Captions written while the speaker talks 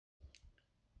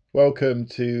Welcome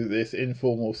to this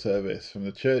informal service from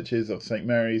the churches of St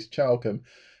Mary's, Charlcombe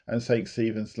and St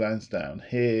Stephen's, Lansdown,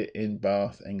 here in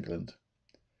Bath, England.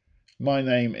 My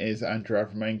name is Andrew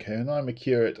Avramenko and I'm a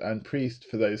curate and priest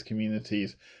for those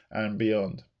communities and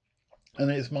beyond.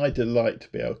 And it's my delight to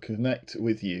be able to connect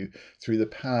with you through the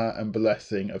power and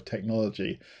blessing of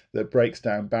technology that breaks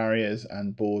down barriers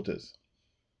and borders.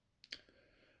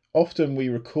 Often we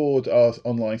record our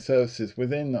online services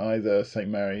within either St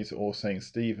Mary's or St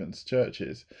Stephen's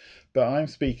churches, but I'm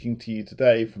speaking to you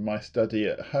today from my study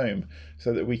at home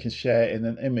so that we can share in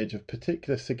an image of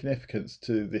particular significance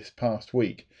to this past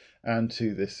week and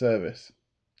to this service.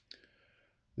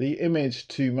 The image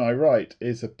to my right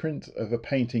is a print of a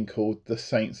painting called The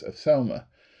Saints of Selma,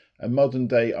 a modern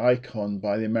day icon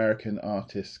by the American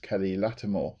artist Kelly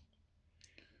Lattimore.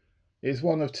 It is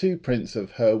one of two prints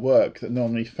of her work that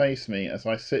normally face me as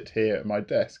I sit here at my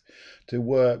desk to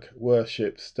work,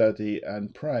 worship, study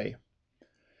and pray.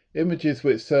 Images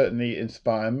which certainly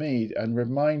inspire me and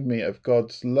remind me of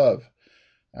God's love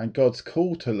and God's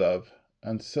call to love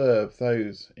and serve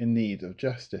those in need of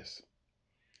justice.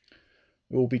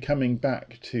 We will be coming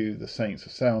back to the Saints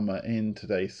of Selma in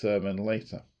today's sermon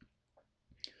later.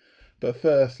 But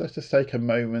first, let us take a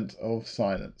moment of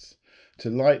silence to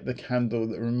light the candle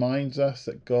that reminds us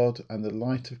that God and the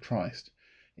light of Christ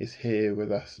is here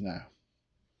with us now.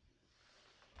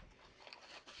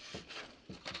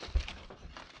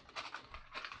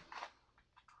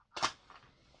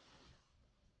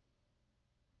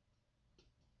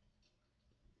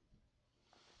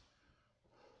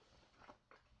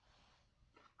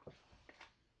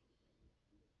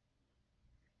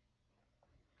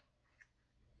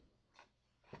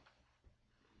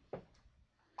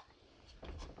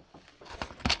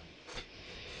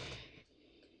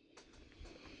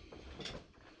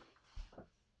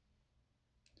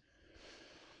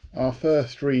 Our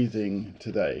first reading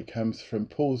today comes from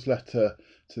Paul's letter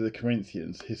to the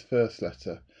Corinthians, his first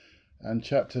letter, and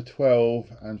chapter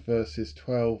 12 and verses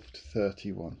 12 to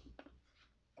 31.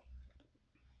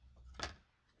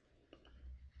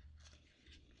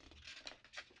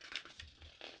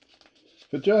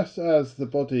 For just as the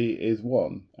body is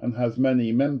one and has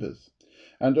many members,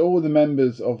 and all the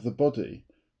members of the body,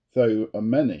 though are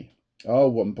many, are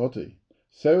one body,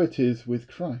 so it is with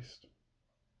Christ.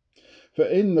 For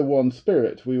in the one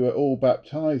Spirit we were all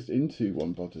baptized into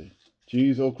one body,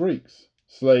 Jews or Greeks,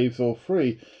 slaves or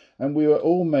free, and we were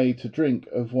all made to drink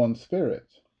of one Spirit.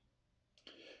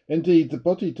 Indeed, the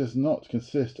body does not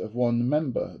consist of one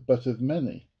member, but of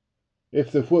many.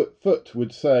 If the foot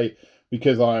would say,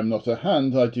 "Because I am not a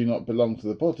hand, I do not belong to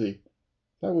the body,"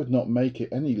 that would not make it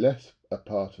any less a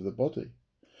part of the body.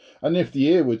 And if the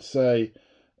ear would say,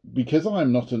 "Because I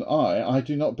am not an eye, I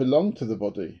do not belong to the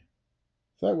body,"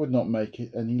 that would not make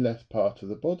it any less part of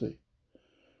the body.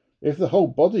 If the whole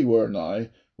body were an eye,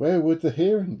 where would the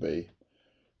hearing be?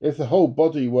 If the whole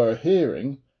body were a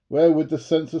hearing, where would the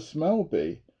sense of smell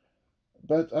be?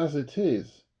 But as it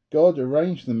is, God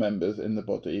arranged the members in the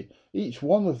body, each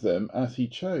one of them as he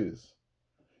chose.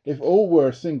 If all were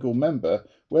a single member,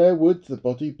 where would the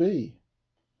body be?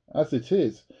 As it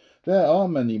is, there are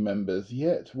many members,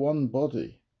 yet one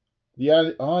body. The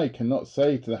eye cannot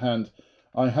say to the hand,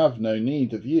 "I have no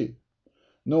need of you,"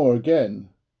 nor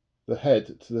again the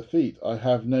head to the feet, "I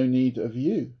have no need of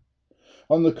you."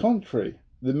 On the contrary,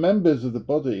 the members of the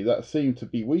body that seem to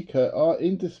be weaker are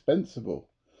indispensable,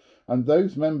 and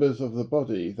those members of the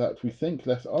body that we think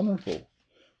less honourable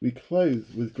we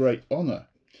clothe with great honour,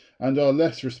 and our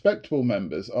less respectable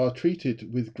members are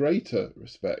treated with greater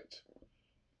respect,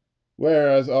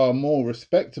 whereas our more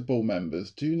respectable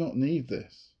members do not need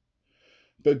this.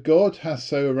 But God has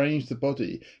so arranged the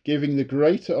body, giving the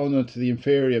greater honour to the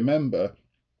inferior member,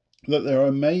 that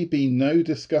there may be no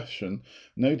dissension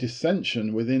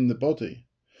within the body,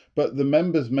 but the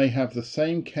members may have the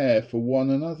same care for one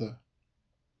another.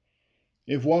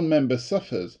 If one member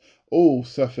suffers, all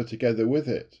suffer together with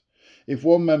it. If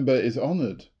one member is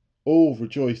honoured, all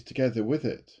rejoice together with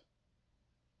it.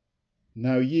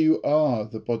 Now you are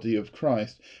the body of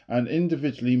Christ, and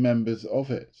individually members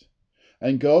of it.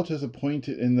 And God has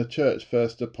appointed in the church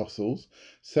first apostles,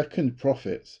 second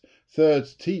prophets, third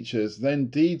teachers, then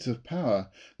deeds of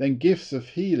power, then gifts of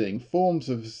healing, forms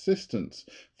of assistance,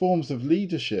 forms of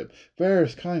leadership,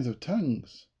 various kinds of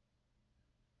tongues.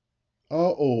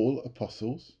 Are all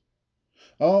apostles?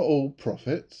 Are all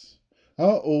prophets?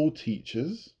 Are all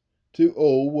teachers? Do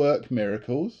all work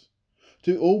miracles?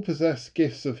 Do all possess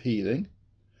gifts of healing?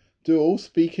 Do all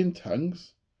speak in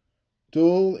tongues? Do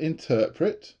all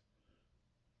interpret?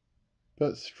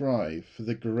 But strive for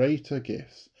the greater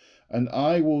gifts, and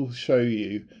I will show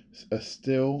you a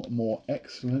still more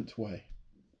excellent way.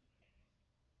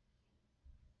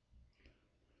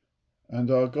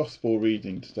 And our Gospel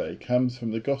reading today comes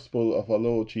from the Gospel of our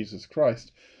Lord Jesus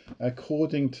Christ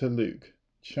according to Luke,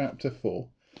 chapter 4,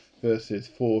 verses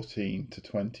 14 to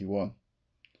 21.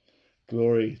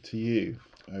 Glory to you,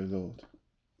 O Lord.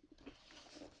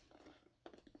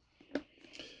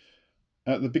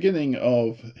 At the beginning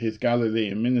of his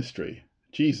Galilean ministry,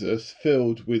 Jesus,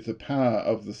 filled with the power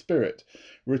of the Spirit,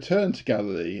 returned to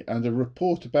Galilee, and a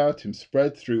report about him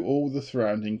spread through all the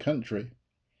surrounding country.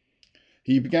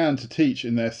 He began to teach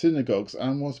in their synagogues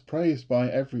and was praised by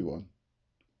everyone.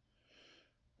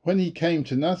 When he came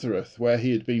to Nazareth, where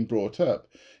he had been brought up,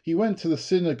 he went to the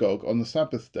synagogue on the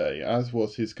Sabbath day, as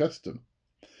was his custom.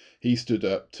 He stood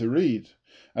up to read,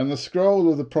 and the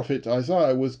scroll of the prophet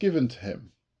Isaiah was given to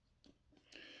him.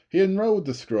 He unrolled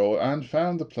the scroll and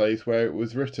found the place where it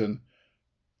was written,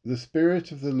 "The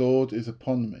Spirit of the Lord is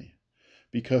upon me,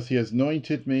 because he has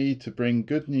anointed me to bring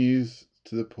good news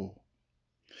to the poor.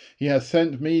 He has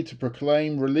sent me to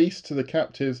proclaim release to the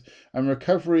captives and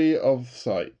recovery of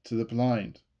sight to the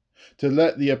blind, to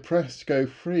let the oppressed go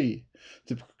free,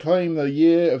 to proclaim the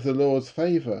year of the Lord's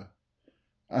favour."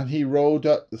 And he rolled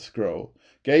up the scroll,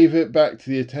 gave it back to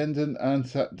the attendant, and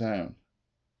sat down.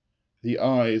 The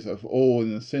eyes of all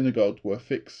in the synagogue were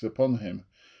fixed upon him.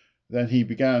 Then he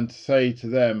began to say to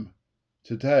them,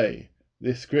 "Today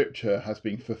this scripture has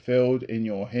been fulfilled in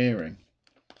your hearing."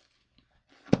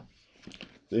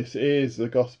 This is the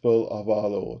gospel of our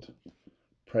Lord.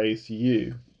 Praise to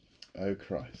you, O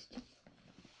Christ.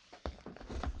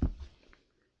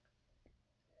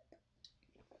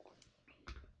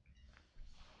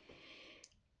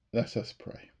 Let us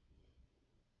pray.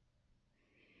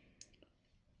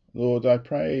 Lord, I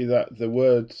pray that the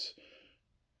words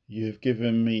you have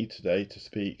given me today to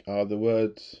speak are the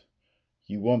words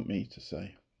you want me to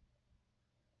say.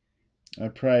 I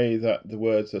pray that the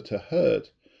words that are heard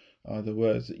are the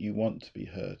words that you want to be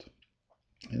heard.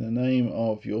 In the name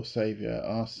of your Saviour,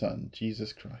 our Son,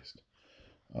 Jesus Christ,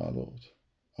 our Lord.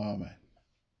 Amen.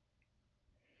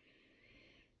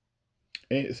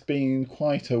 It's been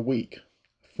quite a week,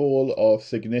 full of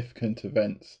significant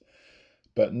events,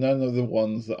 but none of the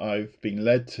ones that I've been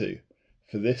led to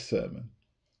for this sermon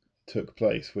took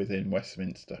place within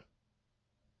Westminster.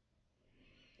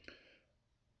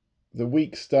 The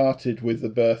week started with the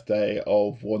birthday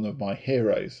of one of my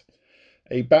heroes,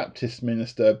 a Baptist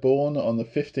minister born on the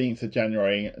 15th of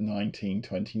January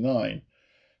 1929,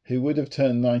 who would have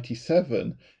turned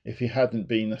 97 if he hadn't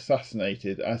been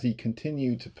assassinated as he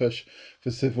continued to push for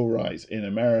civil rights in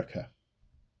America.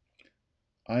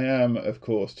 I am, of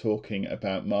course, talking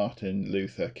about Martin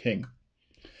Luther King,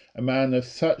 a man of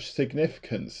such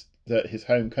significance that his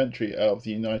home country of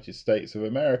the United States of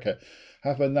America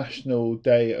have a national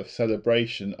day of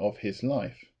celebration of his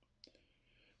life.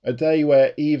 A day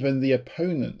where even the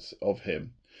opponents of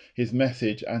him, his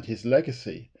message and his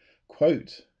legacy,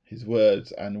 quote his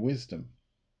words and wisdom.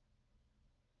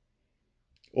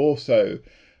 Also,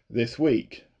 this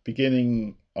week,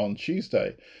 beginning on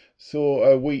Tuesday, saw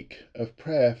a week of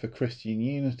prayer for Christian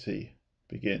unity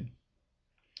begin.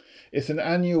 It's an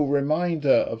annual reminder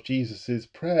of Jesus'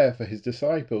 prayer for his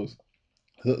disciples,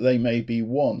 that they may be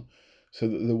one, so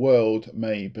that the world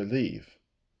may believe.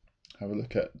 Have a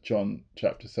look at John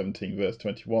chapter 17, verse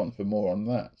 21 for more on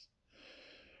that.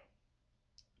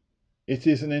 It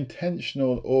is an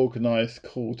intentional, organised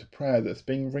call to prayer that's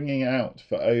been ringing out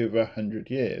for over 100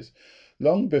 years,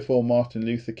 long before Martin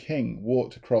Luther King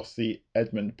walked across the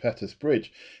Edmund Pettus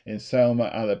Bridge in Selma,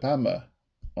 Alabama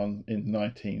in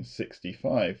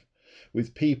 1965,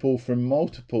 with people from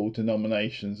multiple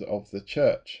denominations of the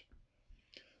church.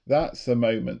 That's the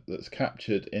moment that's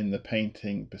captured in the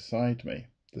painting beside me,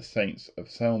 the Saints of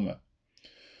Selma.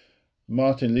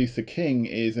 Martin Luther King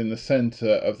is in the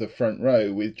centre of the front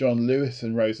row, with John Lewis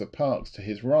and Rosa Parks to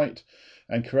his right,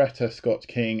 and Coretta Scott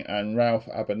King and Ralph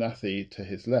Abernathy to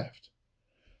his left,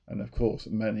 and of course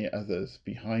many others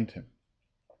behind him.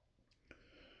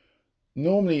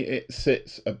 Normally it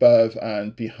sits above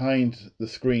and behind the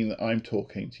screen that I'm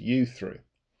talking to you through.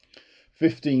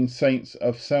 15 saints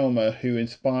of Selma who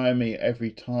inspire me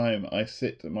every time I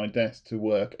sit at my desk to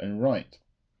work and write.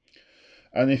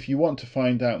 And if you want to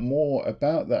find out more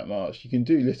about that march, you can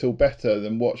do little better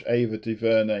than watch Ava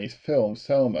DuVernay's film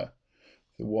Selma,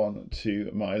 the one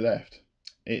to my left.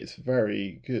 It's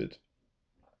very good.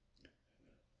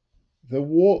 The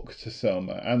walk to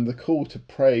Selma and the call to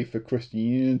pray for Christian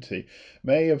unity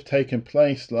may have taken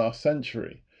place last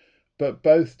century, but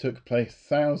both took place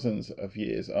thousands of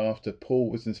years after Paul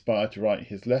was inspired to write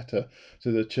his letter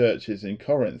to the churches in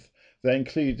Corinth they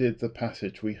included the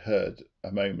passage we heard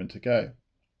a moment ago.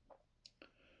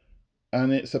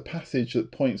 And it's a passage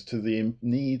that points to the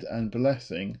need and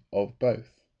blessing of both.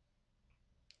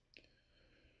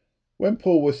 When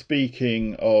Paul was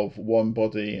speaking of one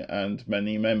body and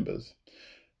many members,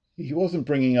 he wasn't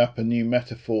bringing up a new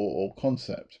metaphor or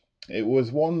concept. It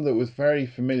was one that was very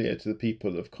familiar to the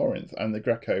people of Corinth and the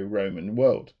Greco-Roman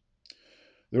world.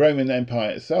 The Roman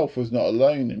Empire itself was not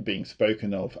alone in being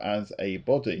spoken of as a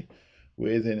body,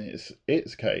 with in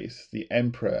its case the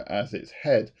emperor as its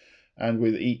head, and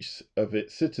with each of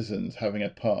its citizens having a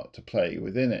part to play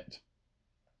within it.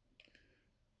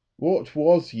 What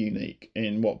was unique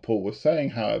in what Paul was saying,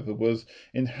 however, was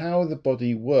in how the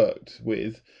body worked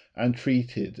with and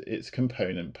treated its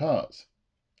component parts,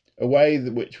 a way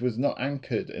which was not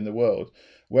anchored in the world,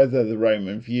 whether the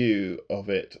Roman view of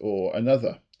it or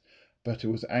another, but it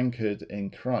was anchored in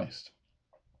Christ.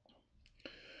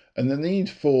 And the need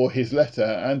for his letter,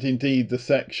 and indeed the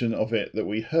section of it that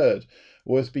we heard,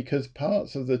 was because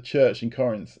parts of the church in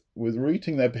Corinth were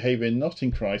rooting their behaviour not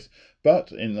in Christ,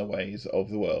 but in the ways of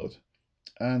the world,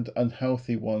 and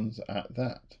unhealthy ones at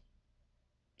that.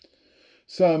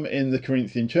 Some in the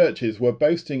Corinthian churches were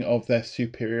boasting of their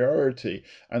superiority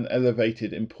and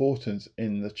elevated importance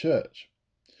in the church.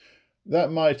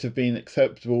 That might have been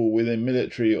acceptable within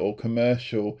military or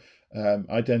commercial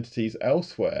identities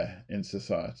elsewhere in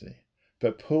society,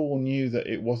 but Paul knew that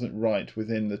it wasn't right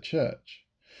within the church,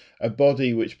 a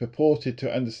body which purported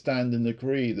to understand and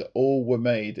agree that all were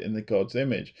made in the God's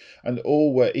image, and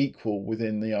all were equal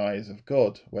within the eyes of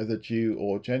God, whether Jew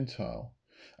or Gentile.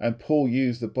 And Paul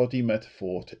used the body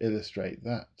metaphor to illustrate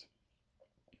that.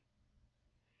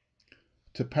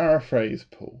 To paraphrase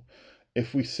Paul,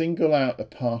 if we single out a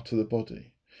part of the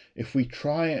body, if we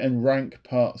try and rank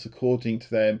parts according to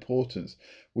their importance,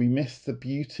 we miss the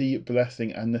beauty,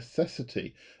 blessing and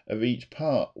necessity of each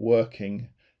part working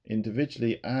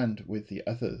individually and with the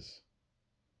others.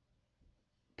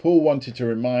 Paul wanted to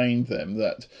remind them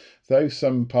that though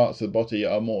some parts of the body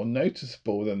are more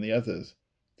noticeable than the others,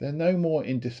 they're no more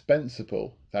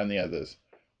indispensable than the others,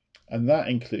 and that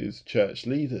includes church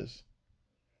leaders.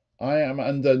 I am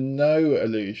under no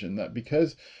illusion that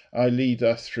because I lead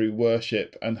us through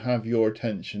worship and have your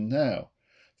attention now,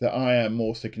 that I am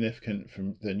more significant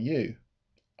than you.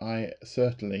 I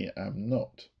certainly am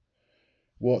not.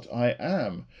 What I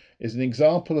am is an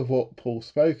example of what Paul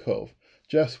spoke of,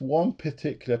 just one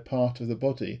particular part of the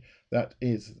body, that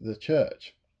is the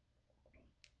church.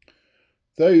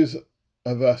 Those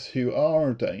of us who are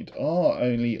ordained are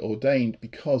only ordained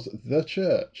because the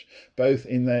church, both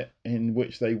in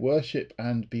which they worship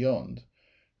and beyond,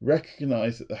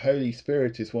 recognise that the Holy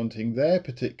Spirit is wanting their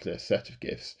particular set of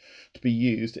gifts to be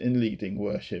used in leading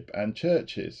worship and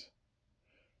churches.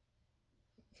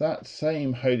 That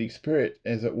same Holy Spirit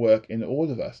is at work in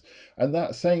all of us, and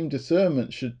that same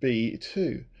discernment should be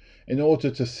too, in order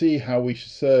to see how we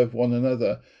should serve one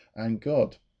another and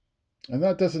God. And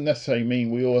that doesn't necessarily mean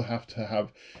we all have to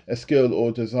have a skill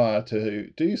or desire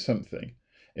to do something.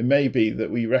 It may be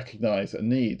that we recognise a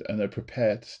need and are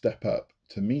prepared to step up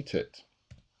to meet it.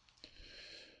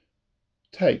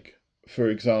 Take, for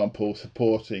example,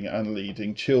 supporting and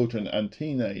leading children and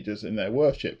teenagers in their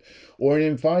worship, or in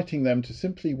inviting them to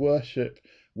simply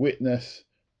witness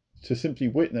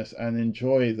and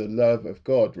enjoy the love of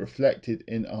God reflected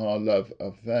in our love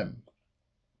of them.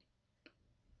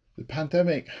 The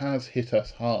pandemic has hit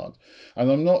us hard, and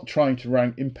I'm not trying to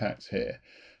rank impacts here,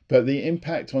 but the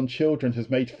impact on children has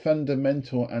made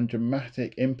fundamental and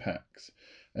dramatic impacts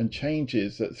and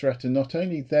changes that threaten not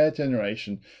only their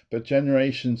generation, but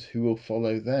generations who will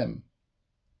follow them.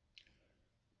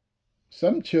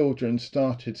 Some children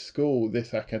started school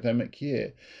this academic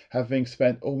year, having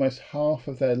spent almost half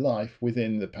of their life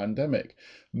within the pandemic,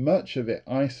 much of it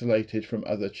isolated from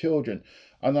other children.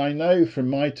 And I know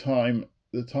from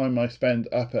the time I spent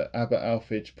up at Abbot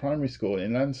Alphege Primary School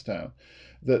in Lansdown,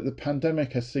 that the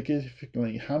pandemic has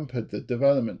significantly hampered the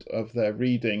development of their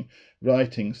reading,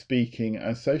 writing, speaking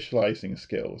and socialising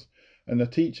skills, and the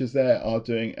teachers there are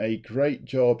doing a great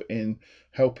job in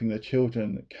helping the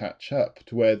children catch up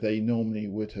to where they normally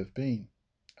would have been,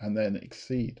 and then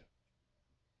exceed.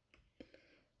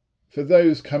 For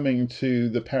those coming to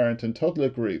the parent and toddler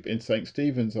group in St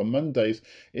Stephen's on Mondays,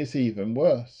 it's even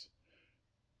worse.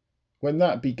 When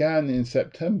that began in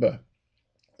September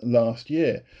last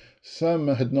year, some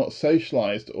had not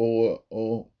socialised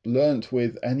or learnt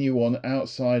with anyone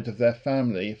outside of their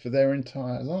family for their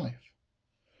entire life.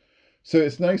 So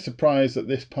it's no surprise that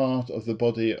this part of the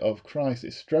body of Christ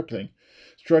is struggling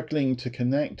to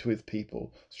connect with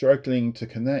people, struggling to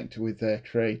connect with their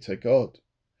Creator God.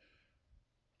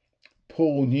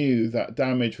 Paul knew that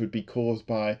damage would be caused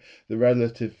by the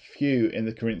relative few in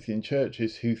the Corinthian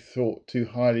churches who thought too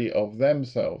highly of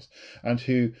themselves and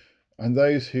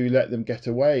those who let them get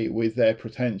away with their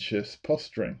pretentious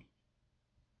posturing.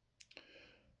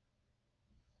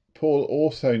 Paul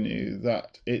also knew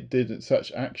that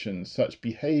such actions, such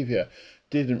behaviour,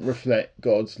 didn't reflect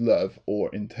God's love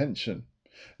or intention,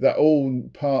 that all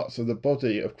parts of the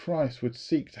body of Christ would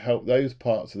seek to help those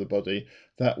parts of the body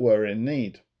that were in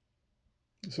need.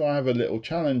 So I have a little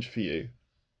challenge for you,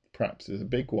 perhaps it's a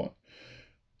big one.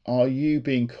 Are you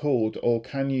being called, or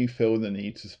can you feel the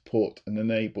need to support and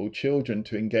enable children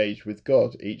to engage with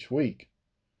God each week?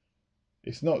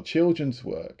 It's not children's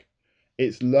work.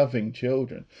 It's loving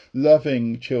children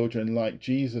like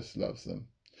Jesus loves them.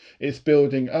 It's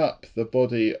building up the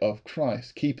body of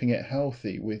Christ, keeping it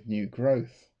healthy with new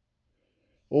growth.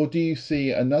 Or do you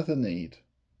see another need?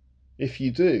 If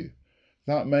you do,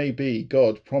 that may be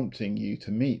God prompting you to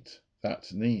meet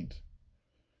that need.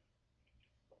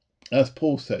 As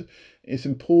Paul said, it's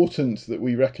important that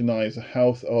we recognise the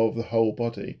health of the whole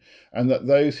body and that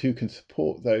those who can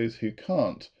support those who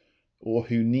can't or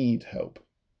who need help.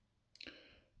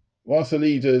 Whilst the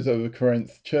leaders of the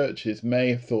Corinth churches may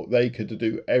have thought they could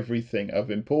do everything of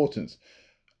importance,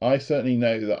 I certainly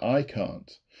know that I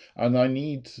can't, and I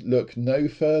need to look no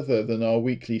further than our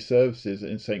weekly services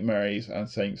in St Mary's and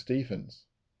St Stephen's.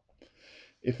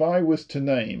 If I was to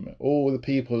name all the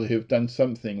people who have done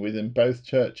something within both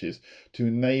churches to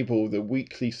enable the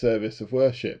weekly service of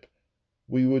worship,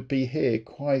 we would be here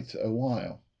quite a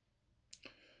while.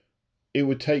 It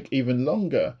would take even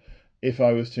longer if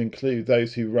I was to include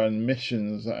those who run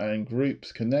missions and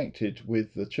groups connected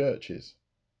with the churches.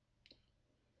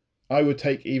 I would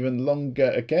take even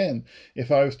longer again if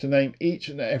I was to name each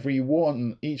and every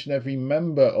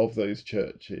member of those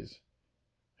churches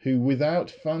who, without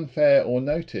fanfare or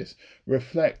notice,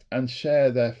 reflect and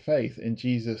share their faith in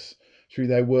Jesus through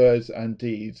their words and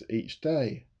deeds each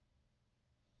day,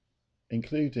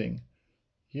 including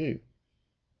you.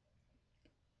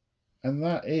 And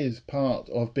that is part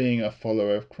of being a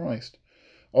follower of Christ,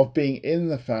 of being in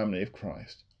the family of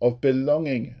Christ, of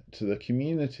belonging to the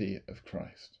community of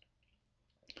Christ.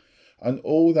 And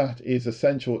all that is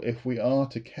essential if we are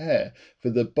to care for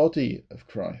the body of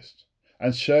Christ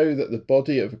and show that the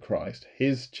body of Christ,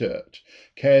 his church,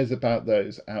 cares about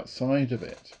those outside of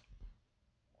it.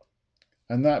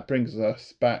 And that brings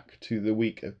us back to the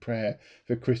week of prayer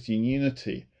for Christian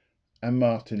unity and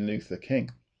Martin Luther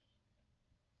King.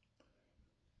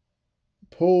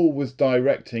 Paul was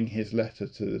directing his letter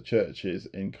to the churches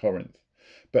in Corinth,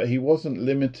 but he wasn't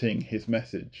limiting his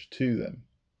message to them.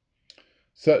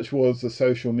 Such was the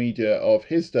social media of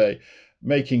his day,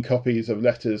 making copies of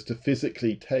letters to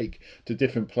physically take to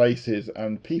different places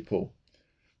and people.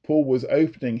 Paul was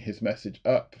opening his message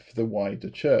up for the wider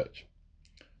church,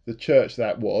 the church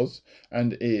that was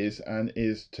and is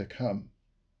to come.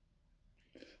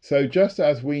 So just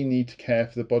as we need to care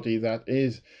for the body that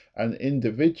is an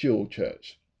individual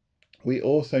church, we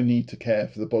also need to care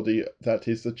for the body that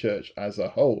is the church as a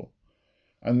whole.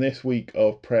 And this week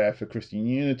of prayer for Christian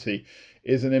unity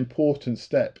is an important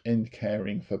step in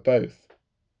caring for both.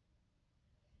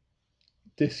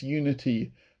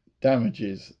 Disunity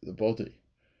damages the body,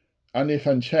 and if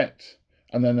unchecked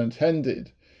and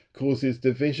unattended, causes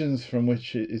divisions from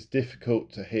which it is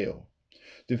difficult to heal.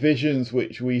 Divisions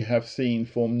which we have seen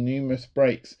form numerous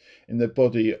breaks in the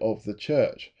body of the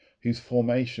church, whose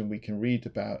formation we can read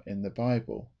about in the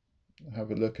Bible. Have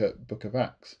a look at the Book of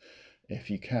Acts if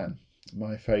you can,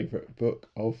 my favourite book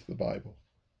of the Bible.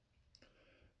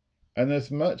 And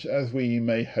as much as we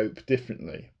may hope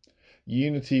differently,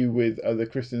 unity with other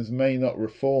Christians may not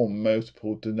reform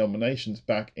multiple denominations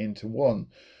back into one,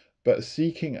 but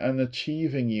seeking and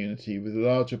achieving unity with a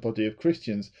larger body of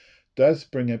Christians does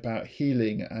bring about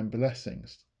healing and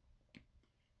blessings.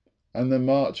 And the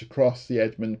march across the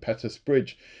Edmund Pettus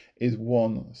Bridge is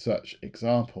one such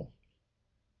example.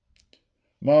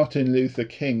 Martin Luther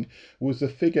King was the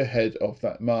figurehead of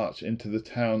that march into the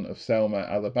town of Selma,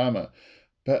 Alabama,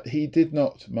 but he did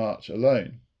not march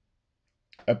alone.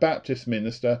 A Baptist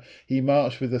minister, he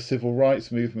marched with a civil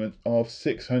rights movement of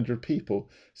 600 people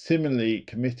similarly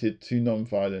committed to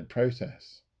non-violent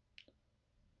protests.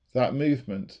 That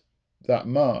movement, that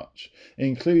march,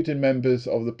 included members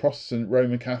of the Protestant,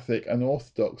 Roman Catholic and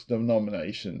Orthodox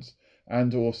denominations,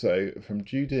 and also from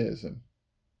Judaism.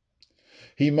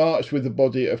 He marched with the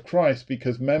body of Christ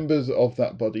because members of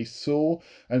that body saw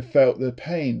and felt the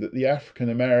pain that the African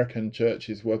American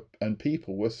churches and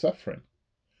people were suffering.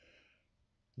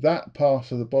 That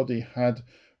part of the body had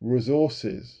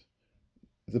resources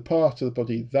the part of the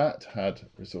body that had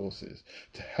resources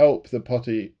to help the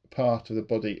part of the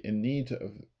body in need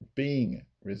of being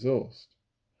resourced.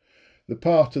 The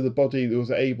part of the body that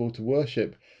was able to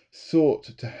worship sought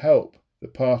to help the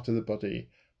part of the body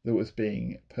that was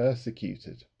being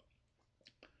persecuted.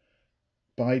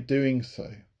 By doing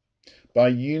so, by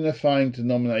unifying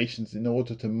denominations in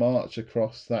order to march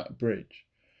across that bridge,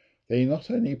 they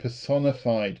not only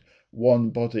personified one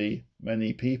body,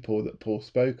 many people that Paul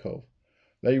spoke of,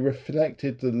 they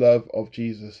reflected the love of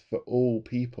Jesus for all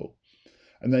people,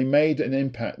 and they made an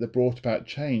impact that brought about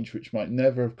change which might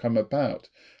never have come about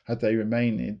had they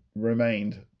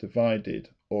remained divided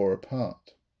or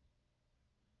apart.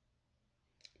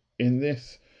 In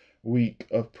this week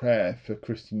of prayer for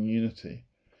Christian unity,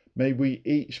 may we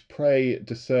each pray,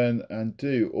 discern and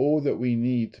do all that we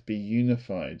need to be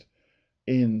unified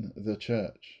in the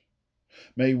church.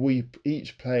 May we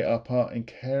each play our part in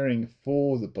caring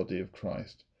for the body of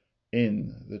Christ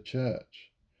in the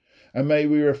church. And may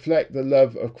we reflect the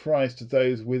love of Christ to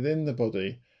those within the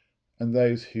body and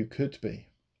those who could be.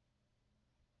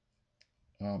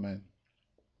 Amen.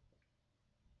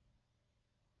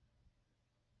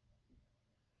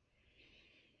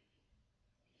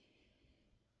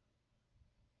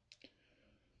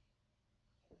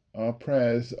 Our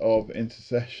prayers of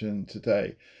intercession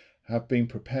today have been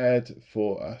prepared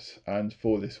for us and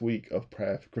for this week of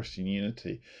prayer for Christian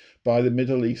unity by the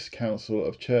Middle East Council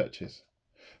of Churches,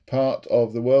 part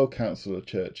of the World Council of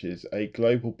Churches, a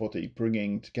global body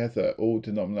bringing together all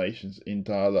denominations in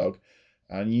dialogue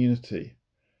and unity.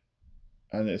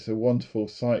 And it's a wonderful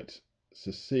sight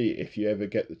to see if you ever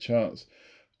get the chance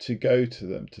to go to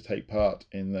them, to take part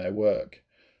in their work,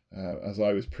 as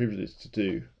I was privileged to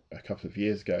do a couple of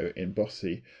years ago in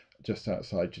Bossy, just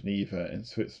outside Geneva in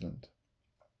Switzerland.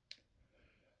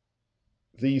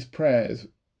 These prayers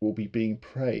will be being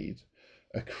prayed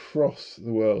across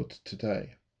the world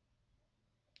today.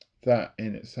 That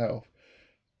in itself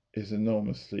is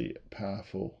enormously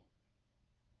powerful.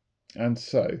 And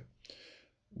so,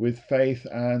 with faith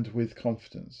and with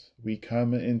confidence, we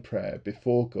come in prayer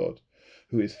before God,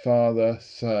 who is Father,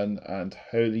 Son, and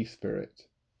Holy Spirit.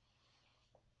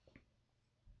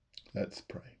 Let's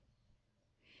pray.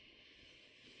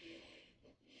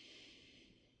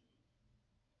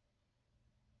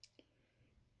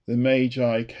 The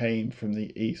Magi came from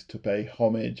the east to pay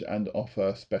homage and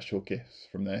offer special gifts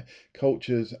from their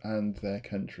cultures and their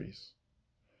countries.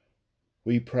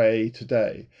 We pray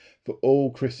today for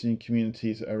all Christian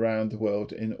communities around the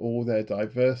world in all their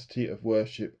diversity of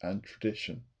worship and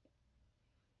tradition.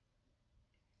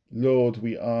 Lord,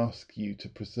 we ask you to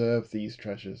preserve these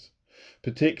treasures,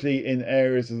 particularly in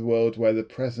areas of the world where the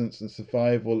presence and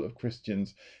survival of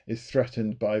Christians is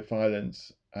threatened by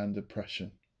violence and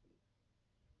oppression.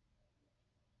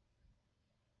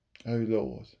 O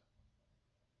Lord,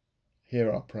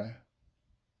 hear our prayer.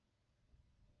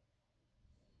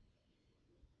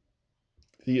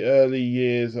 The early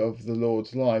years of the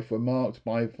Lord's life were marked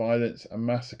by violence and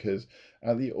massacres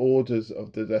at the orders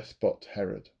of the despot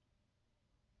Herod.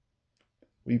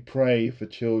 We pray for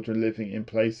children living in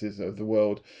places of the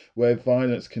world where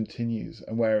violence continues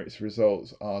and where its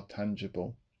results are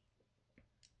tangible.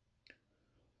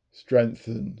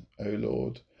 Strengthen, O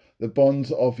Lord, the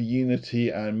bonds of unity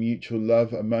and mutual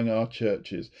love among our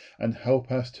churches, and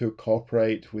help us to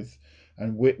cooperate with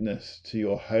and witness to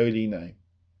your holy name.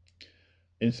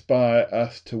 Inspire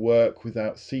us to work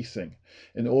without ceasing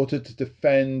in order to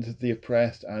defend the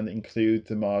oppressed and include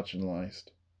the marginalised.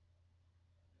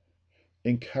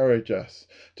 Encourage us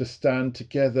to stand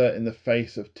together in the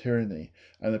face of tyranny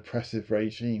and oppressive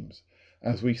regimes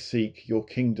as we seek your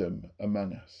kingdom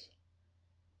among us.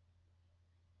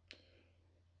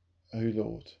 O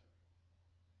Lord,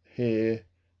 hear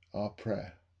our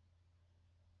prayer.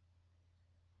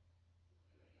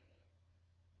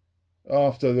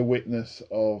 After the witness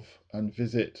of and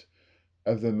visit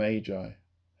of the Magi,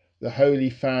 the Holy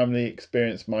Family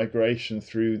experienced migration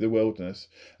through the wilderness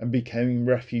and became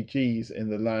refugees in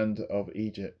the land of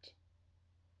Egypt.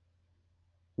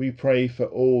 We pray for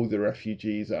all the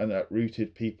refugees and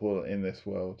uprooted people in this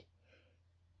world.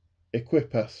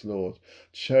 Equip us, Lord, to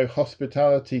show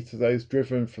hospitality to those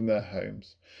driven from their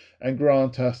homes, and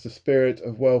grant us the spirit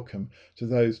of welcome to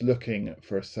those looking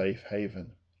for a safe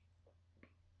haven.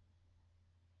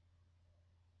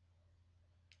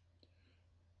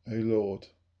 O Lord,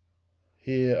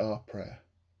 hear our prayer.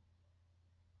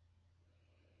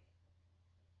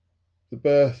 The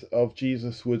birth of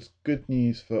Jesus was good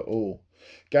news for all,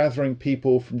 gathering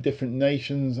people from different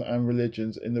nations and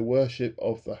religions in the worship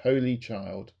of the Holy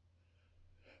Child.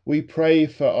 We pray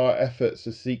for our efforts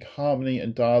to seek harmony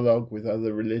and dialogue with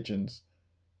other religions.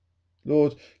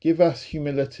 Lord, give us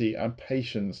humility and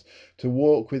patience to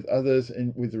walk with others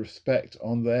with respect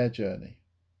on their journey.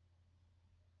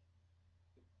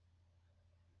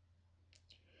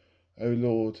 O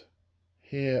Lord,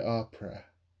 hear our prayer.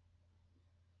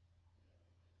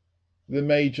 The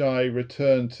Magi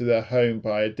returned to their home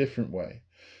by a different way.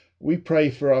 We pray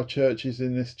for our churches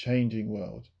in this changing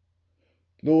world.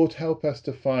 Lord, help us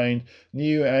to find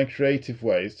new and creative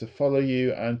ways to follow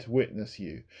you and to witness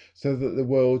you, so that the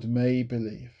world may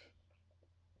believe.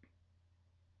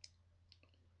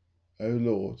 O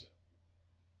Lord,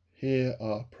 hear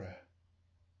our prayer.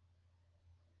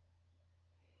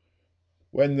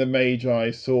 When the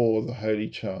Magi saw the Holy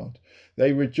Child,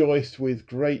 they rejoiced with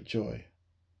great joy.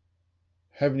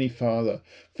 Heavenly Father,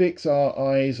 fix our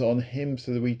eyes on him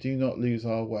so that we do not lose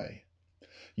our way.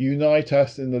 Unite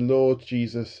us in the Lord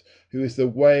Jesus, who is the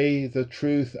way, the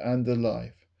truth, and the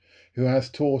life, who has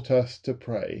taught us to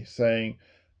pray, saying,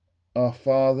 Our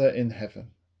Father in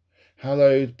heaven,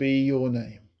 hallowed be your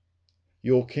name.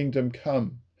 Your kingdom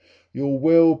come, your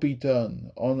will be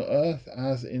done, on earth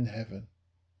as in heaven.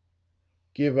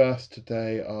 Give us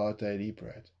today our daily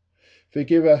bread.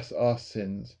 Forgive us our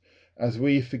sins, as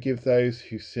we forgive those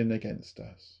who sin against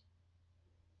us.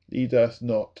 Lead us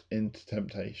not into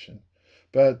temptation,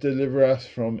 but deliver us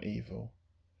from evil.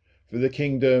 For the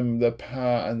kingdom, the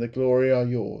power, and the glory are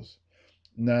yours,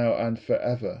 now and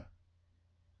forever.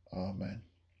 Amen.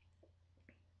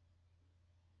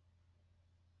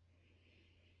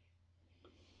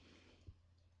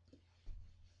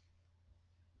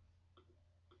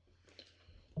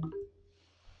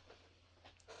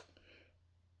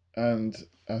 And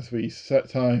as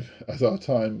our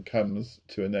time comes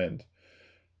to an end,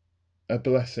 a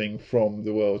blessing from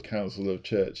the World Council of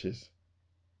Churches.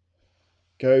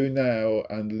 Go now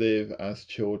and live as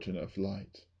children of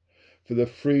light, for the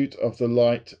fruit of the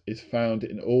light is found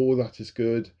in all that is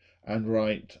good and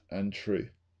right and true.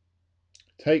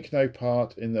 Take no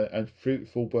part in the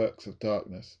unfruitful works of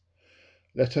darkness.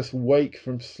 Let us wake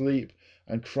from sleep,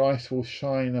 and Christ will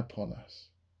shine upon us.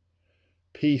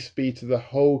 Peace be to the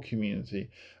whole community,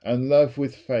 and love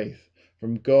with faith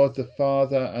from God the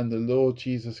Father and the Lord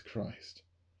Jesus Christ.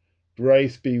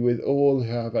 Grace be with all who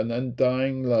have an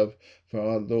undying love for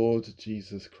our Lord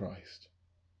Jesus Christ.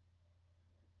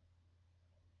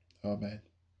 Amen.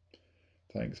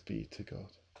 Thanks be to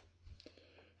God.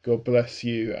 God bless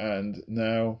you, and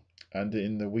now and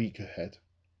in the week ahead.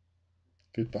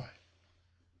 Goodbye.